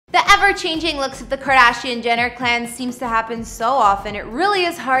The ever-changing looks of the Kardashian Jenner clan seems to happen so often, it really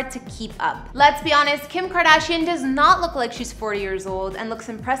is hard to keep up. Let's be honest, Kim Kardashian does not look like she's 40 years old and looks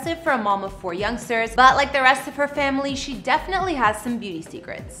impressive for a mom of 4 youngsters, but like the rest of her family, she definitely has some beauty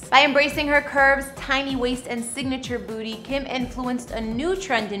secrets. By embracing her curves, tiny waist, and signature booty, Kim influenced a new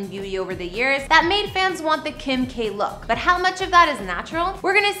trend in beauty over the years that made fans want the Kim K look. But how much of that is natural?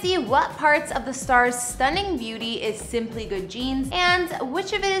 We're gonna see what parts of the star's stunning beauty is simply good genes, and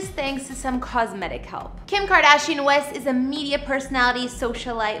which of it is thanks to some cosmetic help. Kim Kardashian West is a media personality,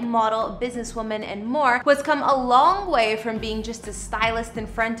 socialite, model, businesswoman, and more who has come a long way from being just a stylist and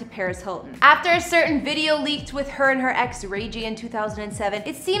friend to Paris Hilton. After a certain video leaked with her and her ex Ray J in 2007,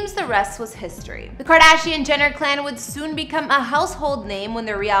 it seems the rest was history. The Kardashian Jenner clan would soon become a household name when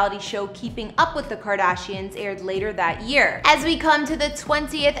their reality show Keeping Up with the Kardashians aired later that year. As we come to the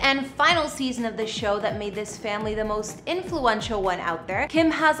 20th and final season of the show that made this family the most influential one out there, Kim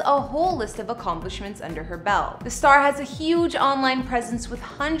has a whole list of accomplishments under her belt. The star has a huge online presence with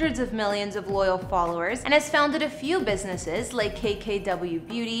hundreds of millions of loyal followers and has founded a few businesses like KKW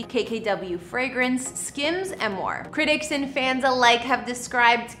Beauty, KKW Fragrance, Skims, and more. Critics and fans alike have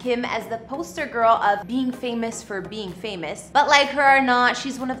described Kim as the poster girl of being famous for being famous, but like her or not,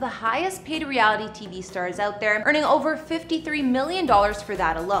 she's one of the highest paid reality TV stars out there, earning over $53 million for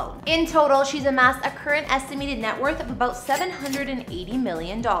that alone. In total, she's amassed a current estimated net worth of about $780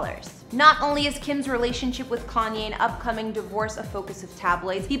 million. Not only is Kim's relationship with Kanye and upcoming divorce a focus of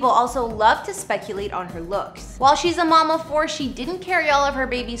tabloids, people also love to speculate on her looks. While she's a mom of 4, she didn't carry all of her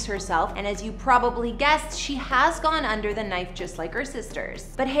babies herself, and as you probably guessed, she has gone under the knife just like her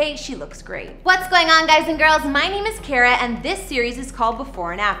sisters. But hey, she looks great. What's going on, guys and girls? My name is Kara, and this series is called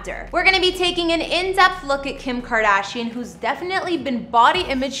Before and After. We're gonna be taking an in-depth look at Kim Kardashian, who's definitely been body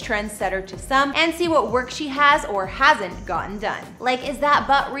image trendsetter to some, and see what work she has or hasn't gotten done. Like, is that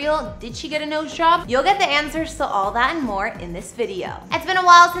butt real? Did she get a nose job? You'll get the answers to all that and more in this video. It's been a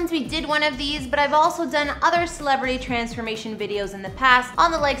while since we did one of these, but I've also done other celebrity transformation videos in the past on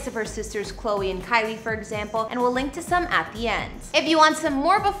the likes of her sisters Khloe and Kylie, for example, and we'll link to some at the end. If you want some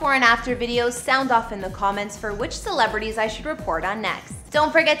more before and after videos, sound off in the comments for which celebrities I should report on next.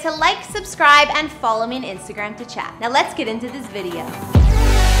 Don't forget to like, subscribe, and follow me on Instagram to chat. Now let's get into this video.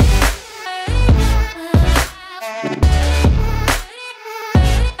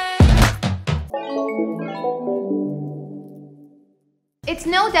 It's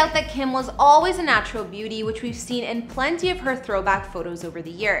no doubt that Kim was always a natural beauty, which we've seen in plenty of her throwback photos over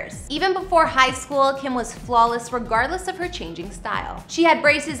the years. Even before high school, Kim was flawless regardless of her changing style. She had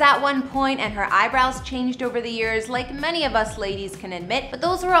braces at one point and her eyebrows changed over the years, like many of us ladies can admit, but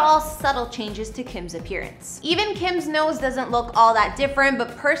those were all subtle changes to Kim's appearance. Even Kim's nose doesn't look all that different,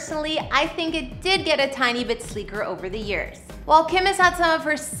 but personally, I think it did get a tiny bit sleeker over the years. While Kim has had some of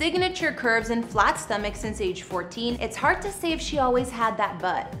her signature curves and flat stomach since age 14, it's hard to say if she always had that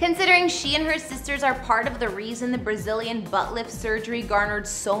butt. Considering she and her sisters are part of the reason the Brazilian butt lift surgery garnered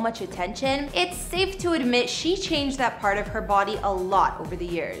so much attention, it's safe to admit she changed that part of her body a lot over the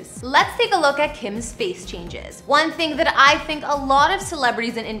years. Let's take a look at Kim's face changes. One thing that I think a lot of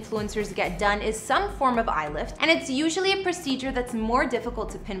celebrities and influencers get done is some form of eye lift, and it's usually a procedure that's more difficult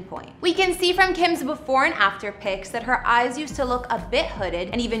to pinpoint. We can see from Kim's before and after pics that her eyes used to look a bit hooded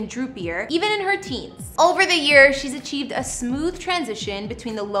and even droopier, even in her teens. Over the years, she's achieved a smooth transition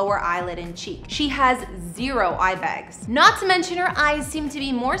between the lower eyelid and cheek. She has 0 eye bags. Not to mention her eyes seem to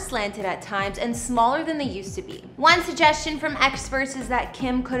be more slanted at times and smaller than they used to be. One suggestion from experts is that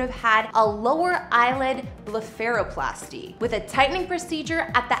Kim could have had a lower eyelid blepharoplasty with a tightening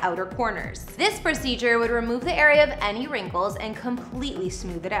procedure at the outer corners. This procedure would remove the area of any wrinkles and completely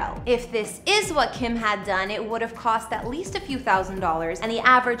smooth it out. If this is what Kim had done, it would have cost at least a few $1,000, and the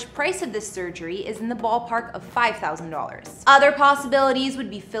average price of this surgery is in the ballpark of $5,000. Other possibilities would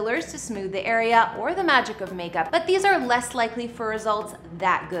be fillers to smooth the area or the magic of makeup, but these are less likely for results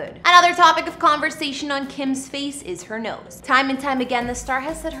that good. Another topic of conversation on Kim's face is her nose. Time and time again, the star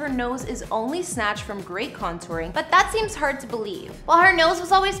has said her nose is only snatched from great contouring, but that seems hard to believe. While her nose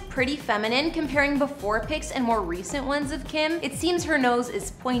was always pretty feminine, comparing before pics and more recent ones of Kim, it seems her nose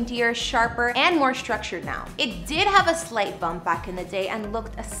is pointier, sharper, and more structured now. It did have a slight bump back in the day and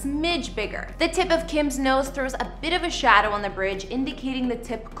looked a smidge bigger. The tip of Kim's nose throws a bit of a shadow on the bridge in indicating the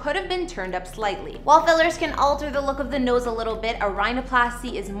tip could have been turned up slightly. While fillers can alter the look of the nose a little bit, a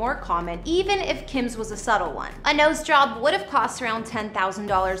rhinoplasty is more common, even if Kim's was a subtle one. A nose job would have cost around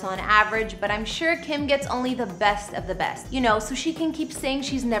 $10,000 on average, but I'm sure Kim gets only the best of the best, so she can keep saying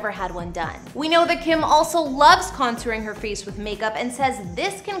she's never had one done. We know that Kim also loves contouring her face with makeup and says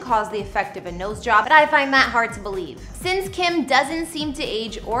this can cause the effect of a nose job, but I find that hard to believe. Since Kim doesn't seem to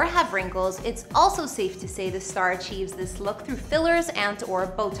age or have wrinkles, it's also safe to say the star achieves this look through fillers and/or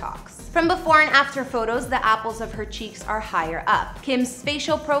Botox. From before and after photos, the apples of her cheeks are higher up. Kim's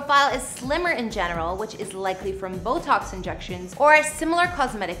facial profile is slimmer in general, which is likely from Botox injections or similar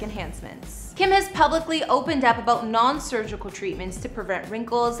cosmetic enhancements. Kim has publicly opened up about non-surgical treatments to prevent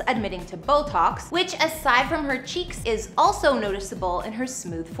wrinkles, admitting to Botox, which aside from her cheeks is also noticeable in her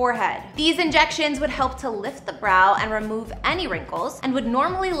smooth forehead. These injections would help to lift the brow and remove any wrinkles and would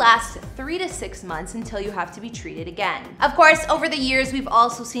normally last 3 to 6 months until you have to be treated again. Of course, over the years, we've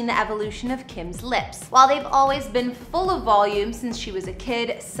also seen the evolution of Kim's lips. While they've always been full of volume since she was a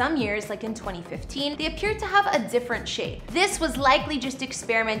kid, some years, like in 2015, they appeared to have a different shape. This was likely just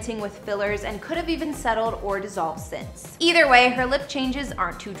experimenting with fillers and could have even settled or dissolved since. Either way, her lip changes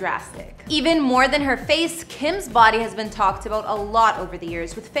aren't too drastic. Even more than her face, Kim's body has been talked about a lot over the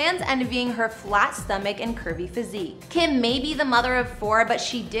years, with fans envying her flat stomach and curvy physique. Kim may be the mother of 4, but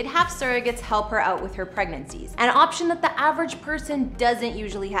she did have surrogates help her out with her pregnancies, an option that the average person doesn't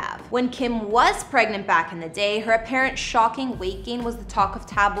usually have. When Kim was pregnant back in the day, her apparent shocking weight gain was the talk of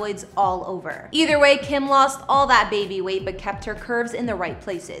tabloids all over. Either way, Kim lost all that baby weight but kept her curves in the right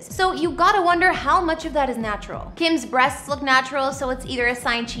places. So you gotta wonder how much of that is natural. Kim's breasts look natural, so it's either a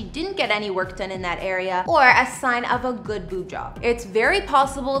sign she didn't get any work done in that area or a sign of a good boob job. It's very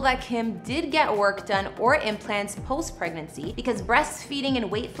possible that Kim did get work done or implants post-pregnancy because breastfeeding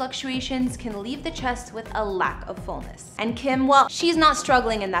and weight fluctuations can leave the chest with a lack of fullness. And Kim, well, she's not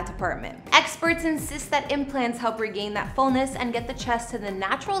struggling in that department. Experts insist that implants help regain that fullness and get the chest to the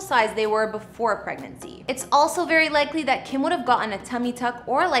natural size they were before pregnancy. It's also very likely that Kim would have gotten a tummy tuck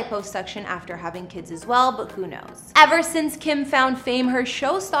or liposuction after having kids as well, but who knows. Ever since Kim found fame, her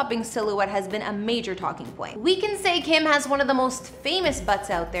show-stopping silhouette has been a major talking point. We can say Kim has one of the most famous butts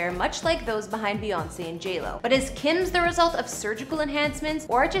out there, much like those behind Beyonce and J-Lo. But is Kim's the result of surgical enhancements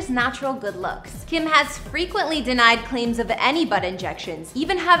or just natural good looks? Kim has frequently denied claims of any butt injections,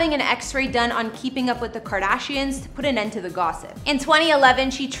 even having an x-ray done on Keeping Up with the Kardashians to put an end to the gossip. In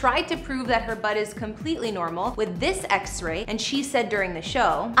 2011, she tried to prove that her butt is completely normal with this x-ray, and she said during the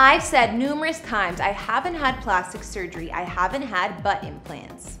show, "I've said numerous times I haven't had plastic surgery, I haven't had butt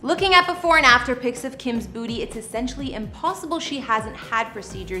implants." Looking at before and after pics of Kim's booty, it's essentially impossible she hasn't had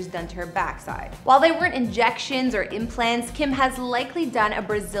procedures done to her backside. While they weren't injections or implants, Kim has likely done a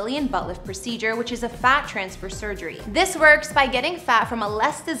Brazilian butt lift procedure, which is a fat transfer surgery. This works by getting fat from a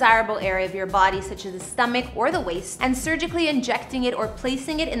less desirable area of your body, such as the stomach or the waist, and surgically injecting it or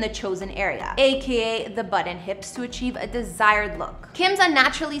placing it in the chosen area, aka the butt and hips, to achieve a desired look. Kim's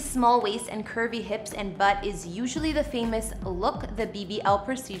unnaturally small waist and curvy hips and butt is usually the famous look the BBL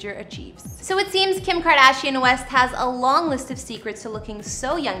procedure achieves. So it seems Kim Kardashian West has a long list of secrets to looking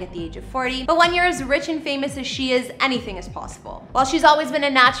so young at the age of 40, but when you're as rich and famous as she is, anything is possible. While she's always been a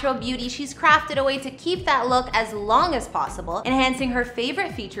natural beauty, she's crafted a way to keep that look as long as possible, enhancing her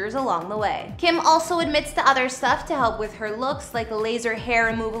favorite features along the way. Kim also admits to other stuff to help with her looks, like laser hair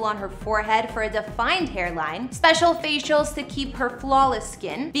removal on her forehead for a defined hairline, special facials to keep her flawless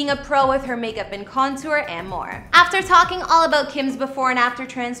skin, being a pro with her makeup and contour, and more. After talking all about Kim's before and after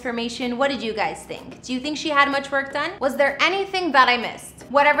transformation, what did you guys think? Do you think she had much work done? Was there anything that I missed?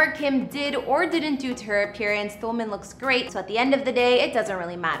 Whatever Kim did or didn't do to her appearance, the woman looks great, so at the end of the day, it doesn't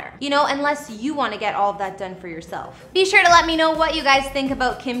really matter. Unless you want to get all of that done for yourself. Be sure to let me know what you guys think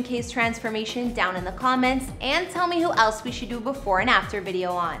about Kim K's transformation down in the comments, and tell me who else we should do a before and after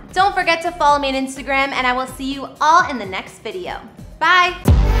video on. Don't forget to follow me on Instagram, and I will see you all in the next video.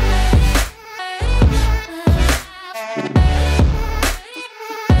 Bye!